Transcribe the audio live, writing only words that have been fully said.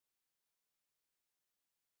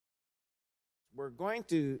We're going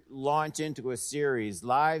to launch into a series,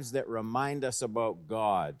 Lives That Remind Us About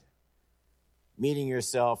God, meeting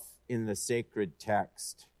yourself in the sacred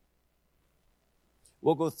text.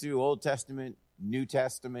 We'll go through Old Testament, New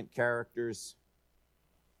Testament characters.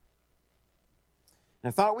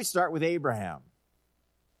 And I thought we'd start with Abraham.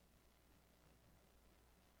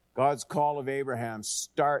 God's call of Abraham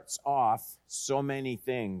starts off so many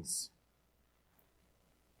things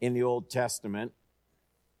in the Old Testament.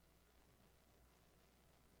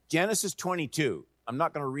 Genesis 22. I'm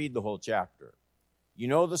not going to read the whole chapter. You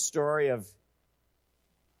know the story of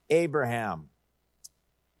Abraham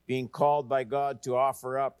being called by God to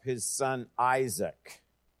offer up his son Isaac.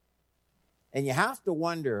 And you have to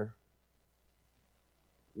wonder,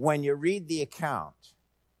 when you read the account,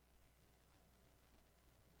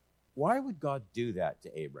 why would God do that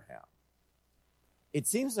to Abraham? It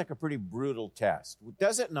seems like a pretty brutal test.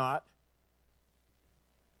 Does it not?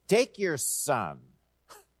 Take your son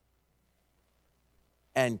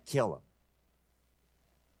and kill him.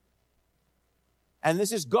 And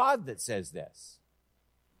this is God that says this.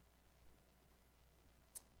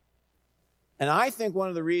 And I think one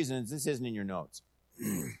of the reasons, this isn't in your notes,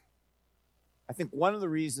 I think one of the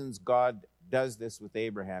reasons God does this with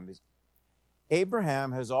Abraham is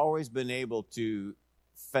Abraham has always been able to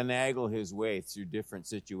finagle his way through different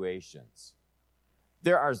situations.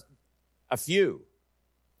 There are a few.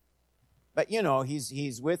 But, you know,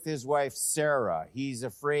 he's with his wife Sarah. He's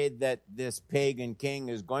afraid that this pagan king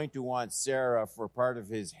is going to want Sarah for part of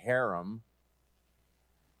his harem.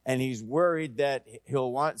 And he's worried that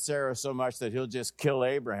he'll want Sarah so much that he'll just kill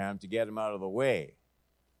Abraham to get him out of the way.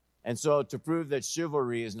 And so to prove that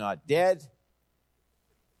chivalry is not dead,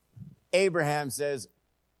 Abraham says,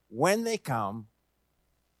 when they come,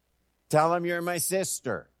 tell them you're my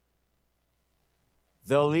sister.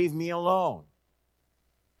 They'll leave me alone.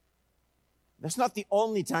 That's not the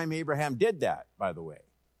only time Abraham did that, by the way.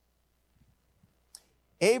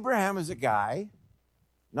 Abraham is a guy,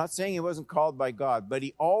 not saying he wasn't called by God, but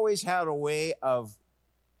he always had a way of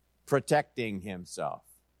protecting himself,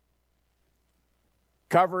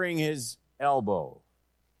 covering his elbow.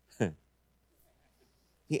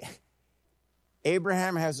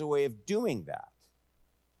 Abraham has a way of doing that.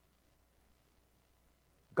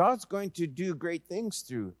 God's going to do great things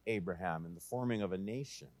through Abraham in the forming of a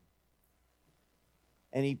nation.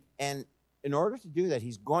 And in order to do that,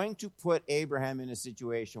 he's going to put Abraham in a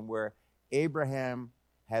situation where Abraham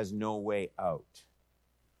has no way out.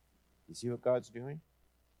 You see what God's doing?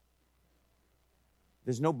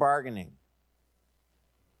 There's no bargaining.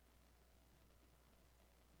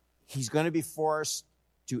 He's going to be forced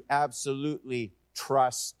to absolutely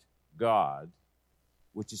trust God,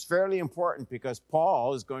 which is fairly important because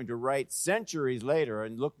Paul is going to write centuries later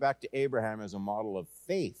and look back to Abraham as a model of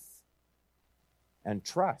faith and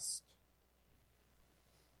trust.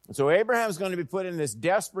 And so Abraham's going to be put in this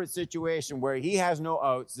desperate situation where he has no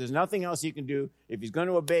outs. There's nothing else he can do. If he's going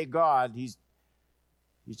to obey God, he's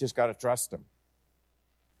just got to trust him.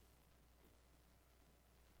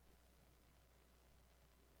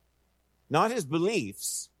 Not his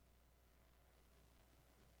beliefs,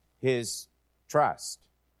 his trust.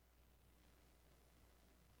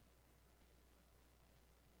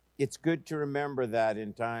 It's good to remember that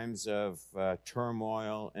in times of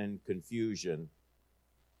turmoil and confusion,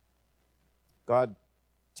 God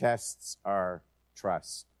tests our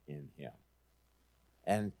trust in him.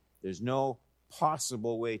 And there's no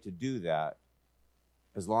possible way to do that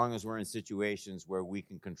as long as we're in situations where we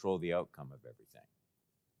can control the outcome of everything.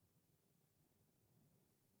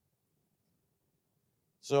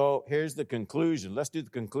 So here's the conclusion. Let's do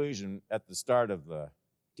the conclusion at the start of the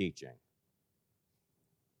teaching.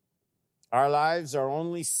 Our lives are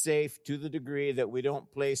only safe to the degree that we don't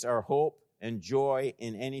place our hope and joy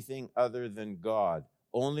in anything other than God.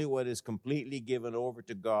 Only what is completely given over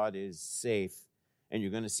to God is safe. And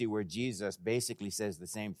you're going to see where Jesus basically says the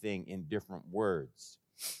same thing in different words.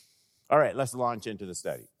 All right, let's launch into the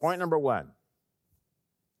study. Point number 1.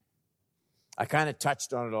 I kind of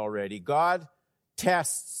touched on it already. God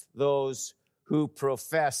tests those who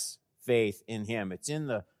profess faith in him. It's in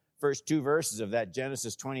the first 2 verses of that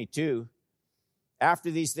Genesis 22.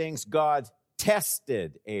 After these things, God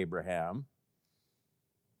tested Abraham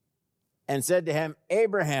and said to him,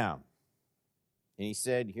 Abraham. And he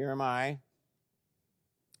said, here am I.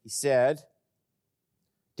 He said,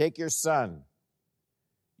 take your son,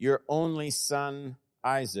 your only son,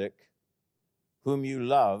 Isaac, whom you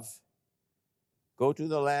love, go to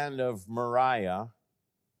the land of Moriah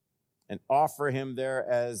and offer him there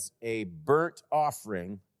as a burnt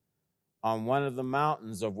offering on one of the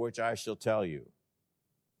mountains of which I shall tell you.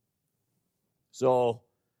 So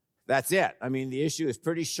that's it. I mean, the issue is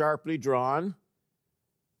pretty sharply drawn.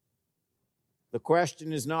 The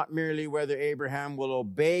question is not merely whether Abraham will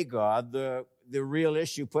obey God. The real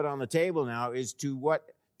issue put on the table now is to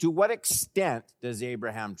what extent does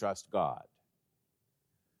Abraham trust God?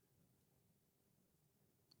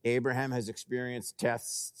 Abraham has experienced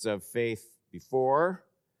tests of faith before.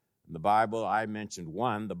 In the Bible, I mentioned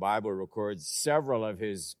one. The Bible records several of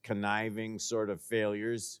his conniving sort of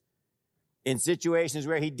failures in situations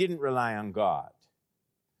where he didn't rely on God.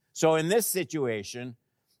 So in this situation,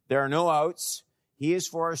 there are no outs. He is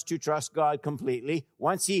forced to trust God completely.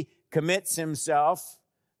 Once he commits himself,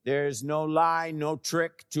 there's no lie, no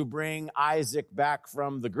trick to bring Isaac back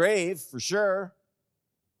from the grave, for sure.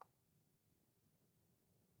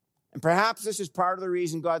 And perhaps this is part of the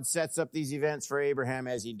reason God sets up these events for Abraham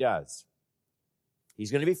as he does.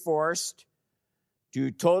 He's going to be forced to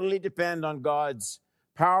totally depend on God's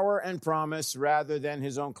power and promise rather than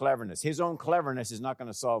his own cleverness. His own cleverness is not going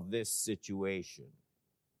to solve this situation.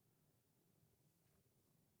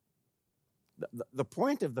 The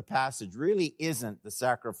point of the passage really isn't the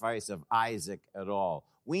sacrifice of Isaac at all.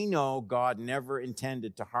 We know God never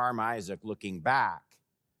intended to harm Isaac looking back.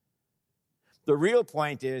 The real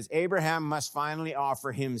point is Abraham must finally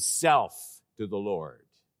offer himself to the Lord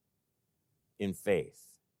in faith.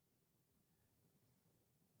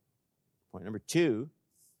 Point number 2,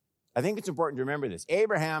 I think it's important to remember this.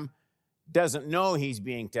 Abraham doesn't know he's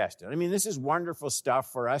being tested. I mean, this is wonderful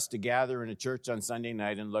stuff for us to gather in a church on Sunday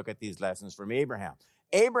night and look at these lessons from Abraham.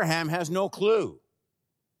 Abraham has no clue.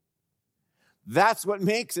 That's what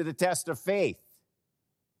makes it a test of faith.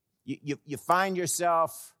 You find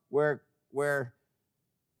yourself where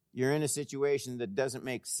you're in a situation that doesn't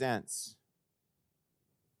make sense,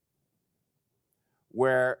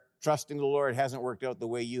 where trusting the Lord hasn't worked out the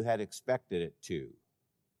way you had expected it to.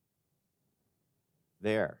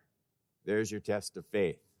 There's your test of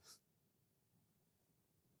faith.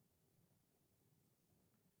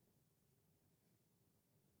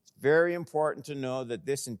 It's very important to know that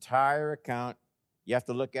this entire account, you have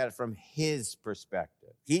to look at it from his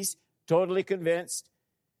perspective. He's totally convinced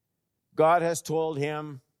God has told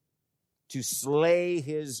him to slay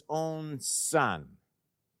his own son.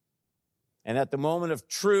 And at the moment of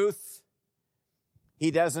truth,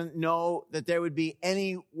 he doesn't know that there would be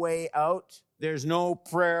any way out. There's no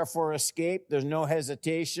prayer for escape. There's no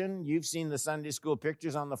hesitation. You've seen the Sunday school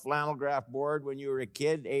pictures on the flannel graph board when you were a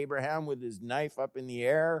kid, Abraham with his knife up in the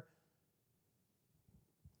air.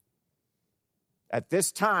 At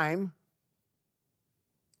this time,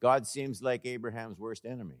 God seems like Abraham's worst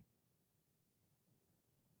enemy.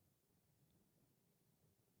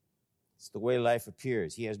 It's the way life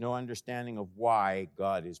appears. He has no understanding of why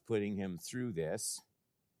God is putting him through this.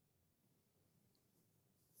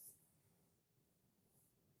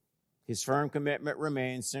 His firm commitment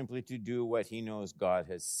remains simply to do what he knows God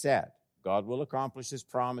has said. God will accomplish his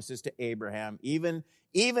promises to Abraham, even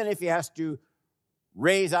if he has to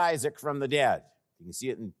raise Isaac from the dead. You can see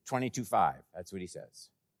it in 22:5. That's what he says.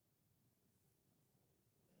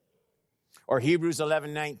 Or Hebrews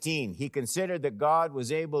 11:19. He considered that God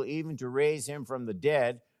was able even to raise him from the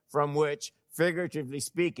dead, from which, figuratively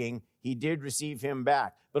speaking, he did receive him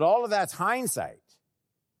back. But all of that's hindsight.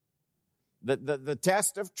 The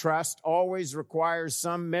test of trust always requires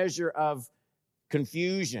some measure of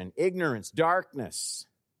confusion, ignorance, darkness,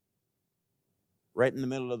 right in the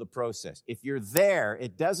middle of the process. If you're there,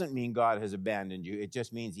 it doesn't mean God has abandoned you. It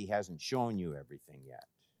just means he hasn't shown you everything yet.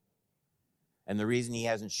 And the reason he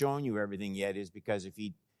hasn't shown you everything yet is because if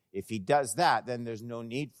he does that, then there's no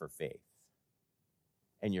need for faith.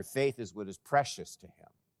 And your faith is what is precious to him.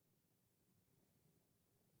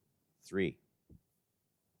 3.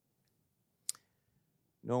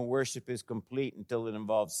 No worship is complete until it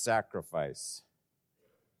involves sacrifice.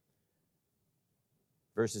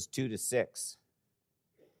 Verses 2-6.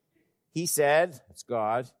 He said, that's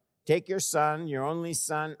God, take your son, your only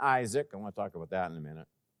son, Isaac. I want to talk about that in a minute.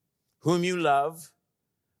 Whom you love,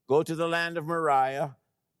 go to the land of Moriah,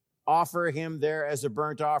 offer him there as a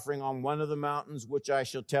burnt offering on one of the mountains which I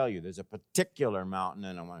shall tell you. There's a particular mountain,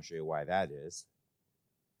 and I want to show you why that is.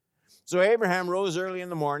 So Abraham rose early in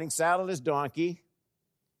the morning, saddled his donkey,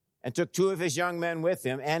 and took 2 of his young men with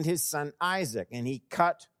him and his son Isaac, and he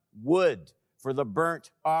cut wood for the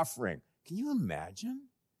burnt offering. Can you imagine?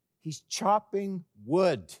 He's chopping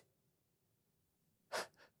wood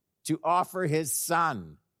to offer his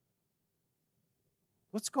son.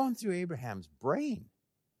 What's going through Abraham's brain?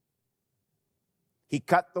 He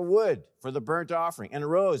cut the wood for the burnt offering and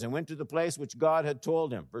arose and went to the place which God had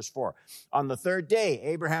told him. Verse 4. On the 3rd day,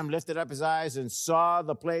 Abraham lifted up his eyes and saw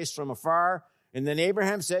the place from afar. And then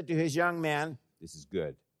Abraham said to his young man, this is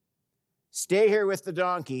good, stay here with the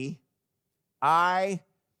donkey. I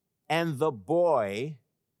and the boy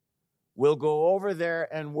will go over there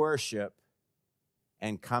and worship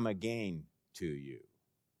and come again to you.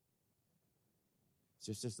 It's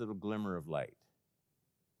just this little glimmer of light.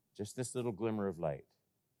 Just this little glimmer of light.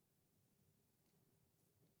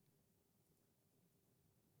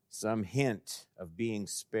 Some hint of being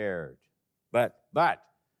spared. But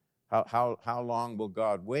how long will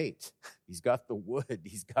God wait? He's got the wood.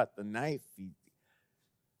 He's got the knife.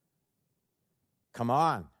 Come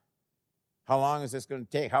on. How long is this going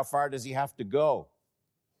to take? How far does he have to go?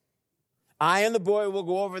 I and the boy will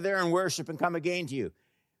go over there and worship and come again to you.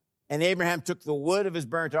 And Abraham took the wood of his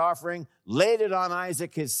burnt offering, laid it on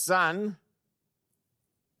Isaac, his son.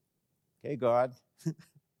 Okay, God.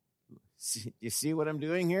 You see what I'm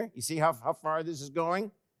doing here? You see how far this is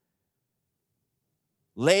going?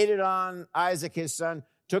 Laid it on Isaac, his son,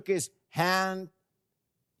 took his hand.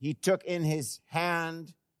 He took in his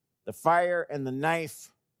hand the fire and the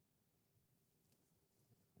knife.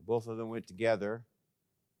 Both of them went together.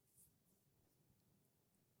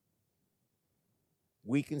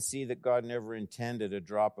 We can see that God never intended a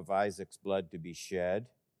drop of Isaac's blood to be shed.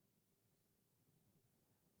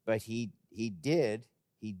 But he did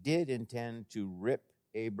intend to rip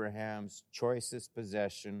Abraham's choicest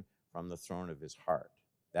possession from the throne of his heart.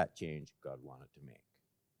 That change God wanted to make.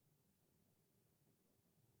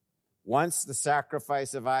 Once the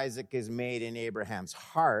sacrifice of Isaac is made in Abraham's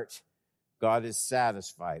heart, God is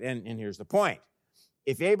satisfied. And here's the point.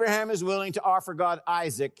 If Abraham is willing to offer God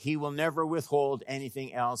Isaac, he will never withhold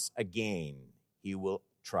anything else again. He will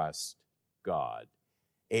trust God.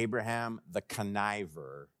 Abraham, the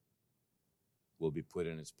conniver, will be put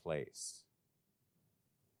in his place.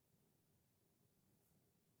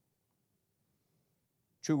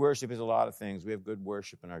 True worship is a lot of things. We have good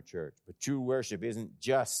worship in our church. But true worship isn't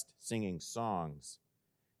just singing songs.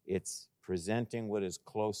 It's presenting what is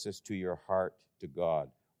closest to your heart to God.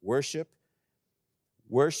 Worship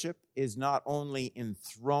is not only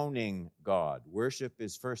enthroning God. Worship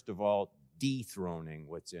is, first of all, dethroning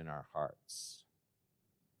what's in our hearts.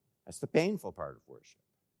 That's the painful part of worship.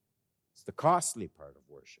 It's the costly part of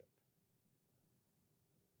worship.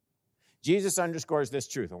 Jesus underscores this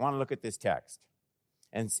truth. I want to look at this text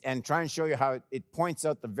and try and show you how it points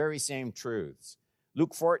out the very same truths.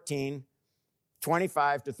 Luke 14,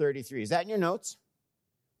 25 to 33. Is that in your notes?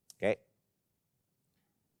 Okay.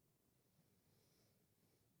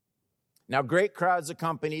 Now, great crowds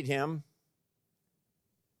accompanied him.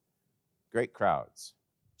 Great crowds.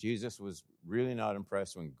 Jesus was really not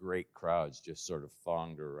impressed when great crowds just sort of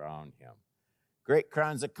thronged around him. Great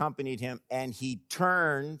crowds accompanied him, and he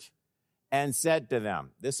turned and said to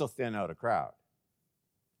them, this will thin out a crowd.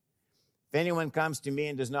 If anyone comes to me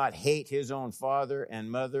and does not hate his own father and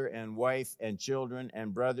mother and wife and children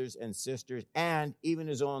and brothers and sisters and even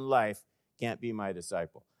his own life, can't be my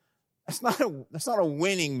disciple. That's not a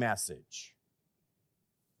winning message.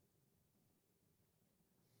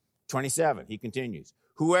 27, he continues.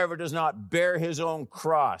 Whoever does not bear his own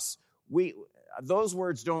cross. Those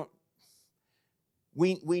words don't,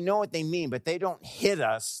 we know what they mean, but they don't hit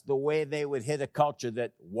us the way they would hit a culture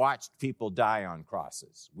that watched people die on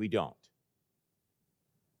crosses. We don't.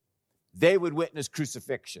 They would witness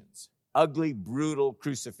crucifixions, ugly, brutal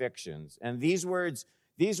crucifixions. And these words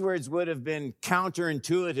would have been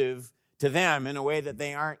counterintuitive to them in a way that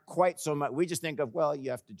they aren't quite so much. We just think of, well,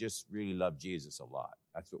 you have to just really love Jesus a lot.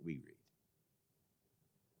 That's what we read.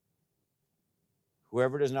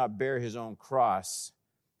 Whoever does not bear his own cross,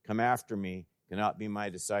 come after me, cannot be my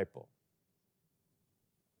disciple.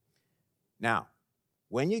 Now,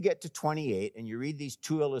 when you get to 28 and you read these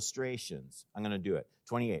two illustrations, I'm going to do it.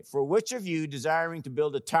 28. For which of you desiring to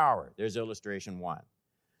build a tower, there's illustration 1,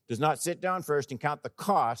 does not sit down first and count the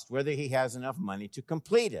cost, whether he has enough money to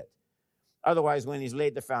complete it? Otherwise, when he's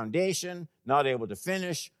laid the foundation, not able to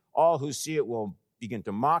finish, all who see it will begin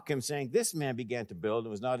to mock him, saying, this man began to build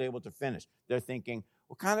and was not able to finish. They're thinking,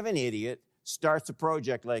 what kind of an idiot starts a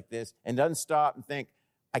project like this and doesn't stop and think,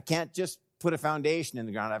 I can't just put a foundation in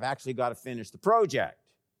the ground. I've actually got to finish the project.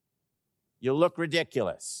 You'll look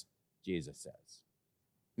ridiculous, Jesus says.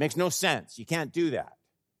 Makes no sense. You can't do that.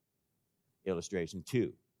 Illustration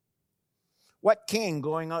 2. What king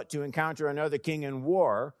going out to encounter another king in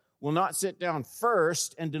war will not sit down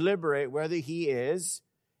first and deliberate whether he is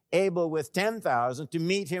able with 10,000 to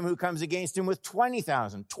meet him who comes against him with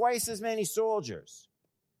 20,000, twice as many soldiers?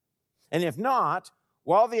 And if not,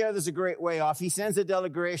 while the other's a great way off, he sends a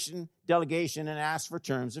delegation and asks for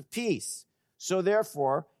terms of peace. So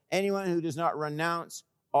therefore, anyone who does not renounce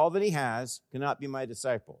all that he has, cannot be my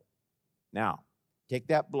disciple. Now, take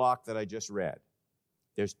that block that I just read.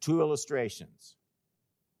 There's two illustrations.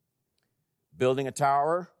 Building a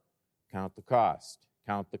tower, count the cost.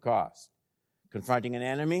 Count the cost. Confronting an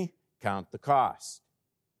enemy, count the cost.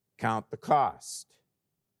 Count the cost.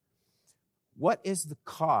 What is the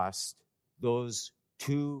cost those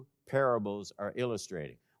two parables are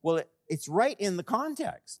illustrating? Well, it's right in the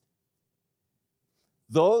context.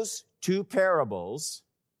 Those two parables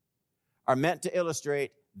are meant to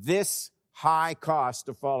illustrate this high cost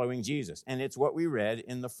of following Jesus. And it's what we read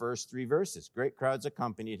in the first three verses. Great crowds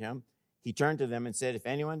accompanied him. He turned to them and said, if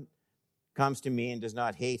anyone comes to me and does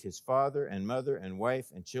not hate his father and mother and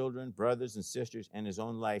wife and children, brothers and sisters, and his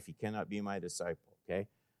own life, he cannot be my disciple. Okay?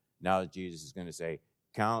 Now Jesus is going to say,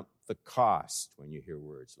 count the cost when you hear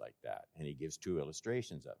words like that. And he gives two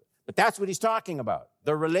illustrations of it. But that's what he's talking about,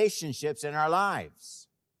 the relationships in our lives.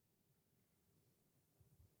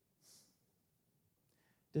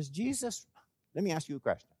 Let me ask you a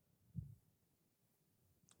question.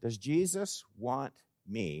 Does Jesus want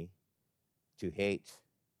me to hate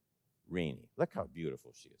Renee? Look how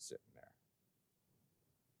beautiful she is sitting there.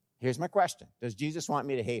 Here's my question. Does Jesus want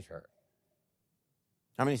me to hate her?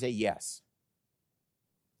 How many say yes?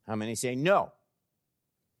 How many say no?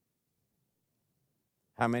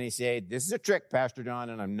 How many say, this is a trick, Pastor Don,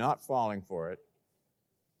 and I'm not falling for it?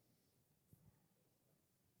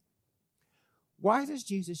 Why does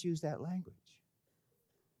Jesus use that language?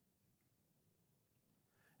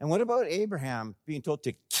 And what about Abraham being told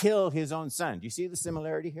to kill his own son? Do you see the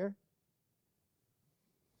similarity here?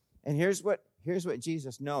 And here's what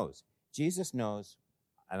Jesus knows. Jesus knows,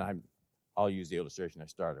 and I'll use the illustration I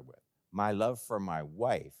started with. My love for my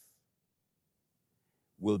wife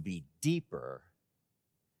will be deeper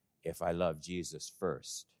if I love Jesus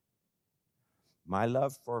first. My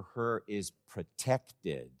love for her is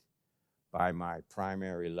protected by my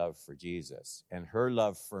primary love for Jesus. And her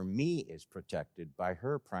love for me is protected by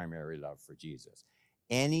her primary love for Jesus.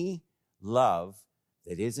 Any love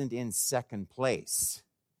that isn't in second place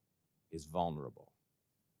is vulnerable.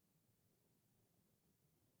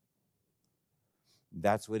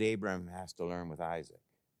 That's what Abraham has to learn with Isaac.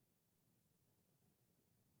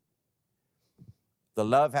 The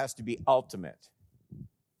love has to be ultimate,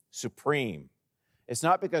 supreme. It's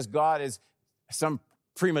not because God is some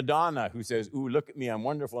prima donna who says, ooh, look at me, I'm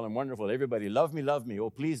wonderful, I'm wonderful. Everybody love me. Oh,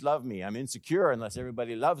 please love me. I'm insecure unless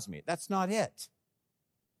everybody loves me. That's not it.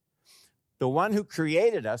 The one who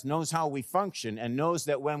created us knows how we function and knows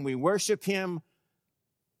that when we worship him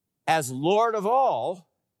as Lord of all,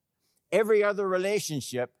 every other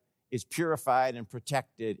relationship is purified and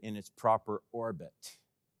protected in its proper orbit.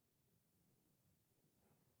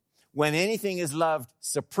 When anything is loved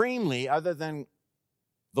supremely other than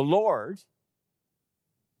the Lord,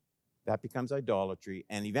 that becomes idolatry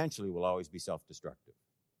and eventually will always be self-destructive.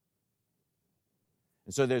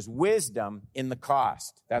 And so there's wisdom in the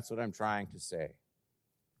cost. That's what I'm trying to say.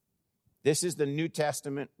 This is the New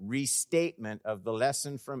Testament restatement of the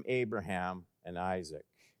lesson from Abraham and Isaac.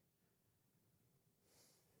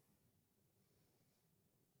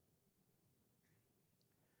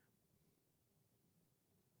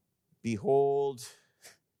 Behold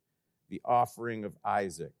the offering of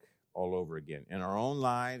Isaac all over again. In our own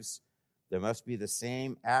lives, there must be the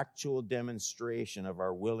same actual demonstration of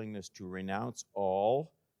our willingness to renounce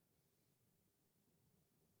all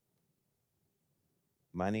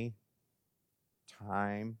money,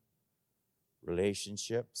 time,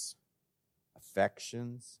 relationships,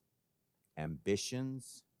 affections,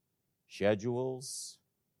 ambitions, schedules.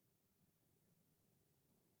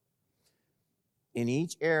 In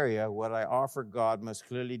each area, what I offer God must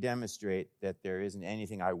clearly demonstrate that there isn't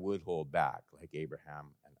anything I would hold back, like Abraham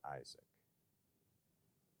and Isaac.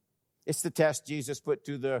 It's the test Jesus put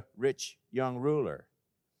to the rich young ruler.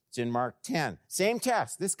 It's in Mark 10. Same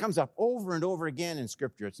test. This comes up over and over again in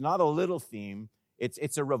Scripture. It's not a little theme.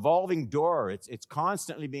 It's a revolving door. It's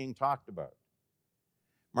constantly being talked about.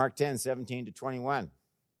 Mark 10, 17 to 21.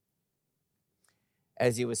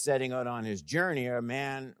 As he was setting out on his journey, a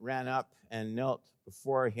man ran up and knelt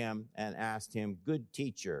before him and asked him, "Good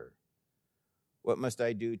teacher, what must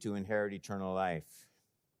I do to inherit eternal life?"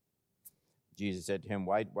 Jesus said to him,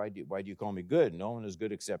 why do you call me good? No one is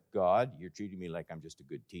good except God. You're treating me like I'm just a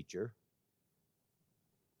good teacher.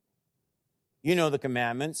 You know the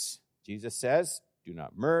commandments. Jesus says, do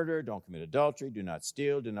not murder, don't commit adultery, do not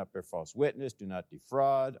steal, do not bear false witness, do not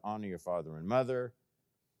defraud, honor your father and mother.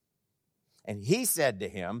 And he said to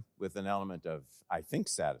him, with an element of, I think,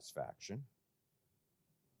 satisfaction,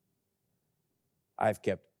 I've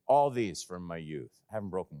kept all these from my youth. I haven't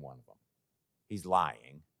broken one of them. he's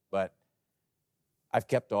lying, but I've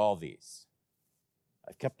kept all these.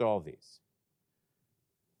 I've kept all these.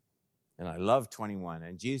 And I love 21.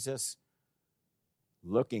 And Jesus,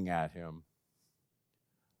 looking at him,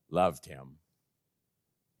 loved him.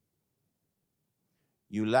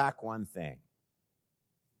 You lack one thing.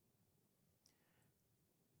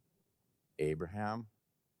 Abraham,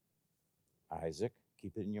 Isaac,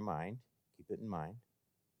 keep it in your mind. Keep it in mind.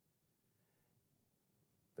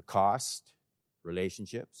 The cost,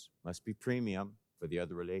 relationships, must be premium for the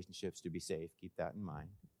other relationships to be safe. Keep that in mind.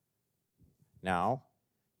 Now,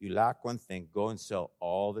 you lack one thing. Go and sell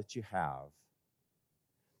all that you have,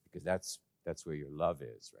 because that's where your love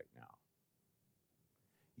is right now.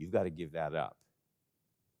 You've got to give that up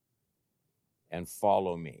and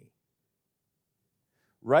follow me.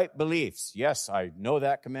 Right beliefs. Yes, I know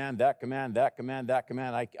that command, that command, that command, that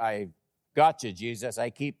command. I got you, Jesus. I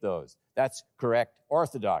keep those. That's correct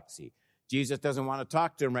orthodoxy. Jesus doesn't want to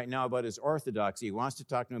talk to him right now about his orthodoxy. He wants to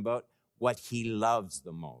talk to him about what he loves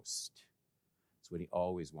the most. It's what he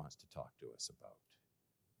always wants to talk to us about.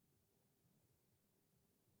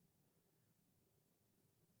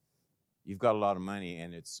 You've got a lot of money,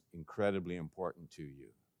 and it's incredibly important to you.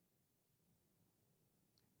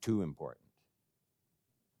 Too important.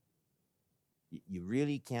 You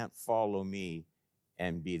really can't follow me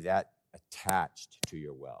and be that attached to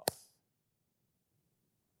your wealth.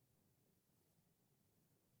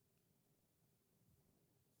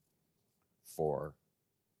 For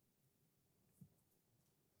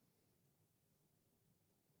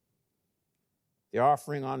the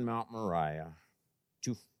offering on Mount Moriah,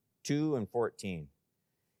 2 and 14.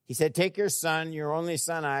 He said, take your son, your only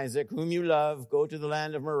son Isaac, whom you love, go to the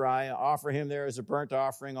land of Moriah, offer him there as a burnt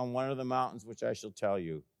offering on one of the mountains which I shall tell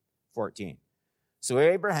you. 14. So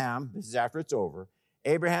Abraham, this is after it's over,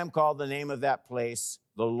 Abraham called the name of that place,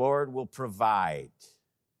 the Lord will provide.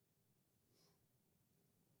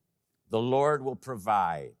 The Lord will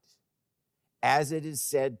provide. As it is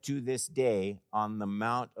said to this day, on the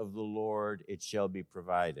mount of the Lord it shall be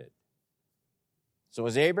provided. So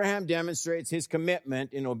as Abraham demonstrates his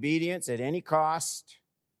commitment in obedience at any cost,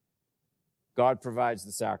 God provides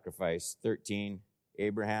the sacrifice. 13,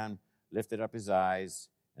 Abraham lifted up his eyes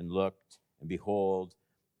and looked, and behold,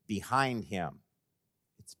 behind him.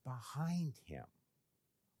 It's behind him.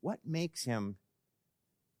 What makes him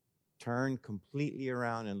turn completely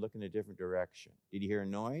around and look in a different direction? Did you hear a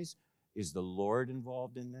noise? Is the Lord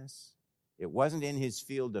involved in this? It wasn't in his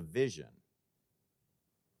field of vision.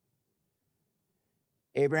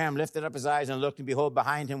 Abraham lifted up his eyes and looked, and behold,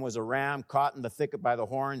 behind him was a ram caught in the thicket by the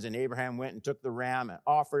horns. And Abraham went and took the ram and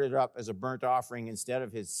offered it up as a burnt offering instead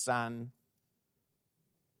of his son.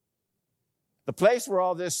 The place where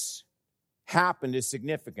all this happened is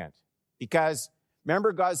significant because,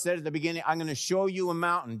 remember, God said at the beginning, I'm going to show you a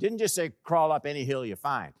mountain. Didn't just say crawl up any hill you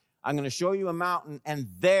find. I'm going to show you a mountain, and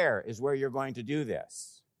there is where you're going to do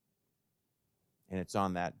this. And it's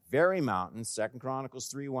on that very mountain, 2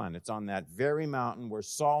 Chronicles 3:1, it's on that very mountain where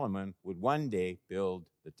Solomon would one day build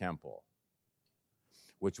the temple,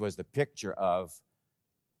 which was the picture of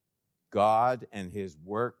God and his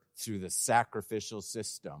work through the sacrificial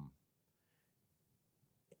system.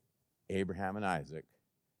 Abraham and Isaac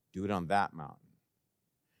do it on that mountain.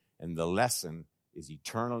 And the lesson is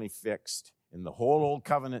eternally fixed in the whole Old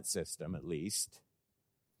Covenant system, at least,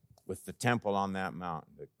 with the temple on that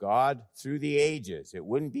mountain. That God, through the ages, it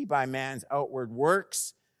wouldn't be by man's outward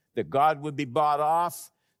works, that God would be bought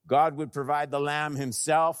off. God would provide the Lamb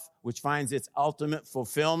himself, which finds its ultimate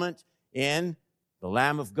fulfillment in the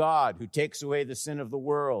Lamb of God, who takes away the sin of the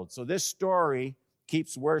world. So this story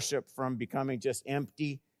keeps worship from becoming just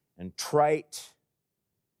empty and trite.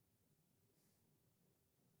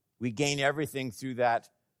 We gain everything through that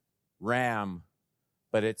ram,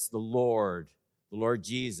 but it's the Lord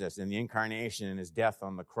Jesus and the incarnation and his death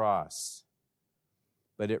on the cross.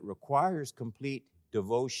 But it requires complete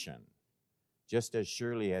devotion, just as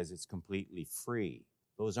surely as it's completely free.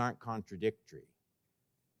 Those aren't contradictory.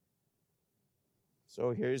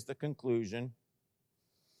 So here's the conclusion.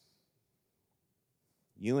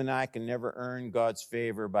 You and I can never earn God's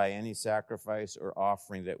favor by any sacrifice or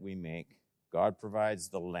offering that we make. God provides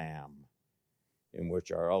the Lamb in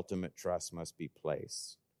which our ultimate trust must be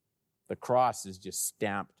placed. The cross is just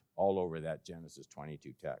stamped all over that Genesis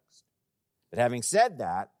 22 text. But having said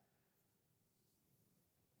that,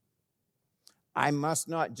 I must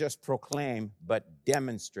not just proclaim, but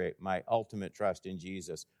demonstrate my ultimate trust in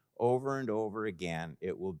Jesus over and over again.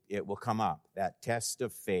 It will come up, that test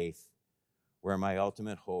of faith where my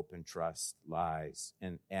ultimate hope and trust lies.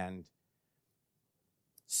 And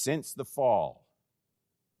since the fall,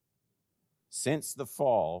 since the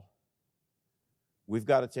fall, we've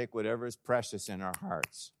got to take whatever is precious in our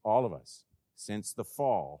hearts, all of us, since the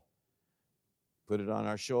fall, put it on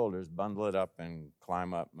our shoulders, bundle it up, and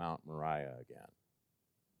climb up Mount Moriah again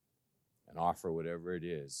and offer whatever it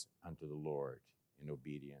is unto the Lord in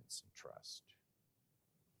obedience and trust.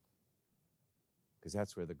 Because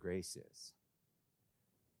that's where the grace is.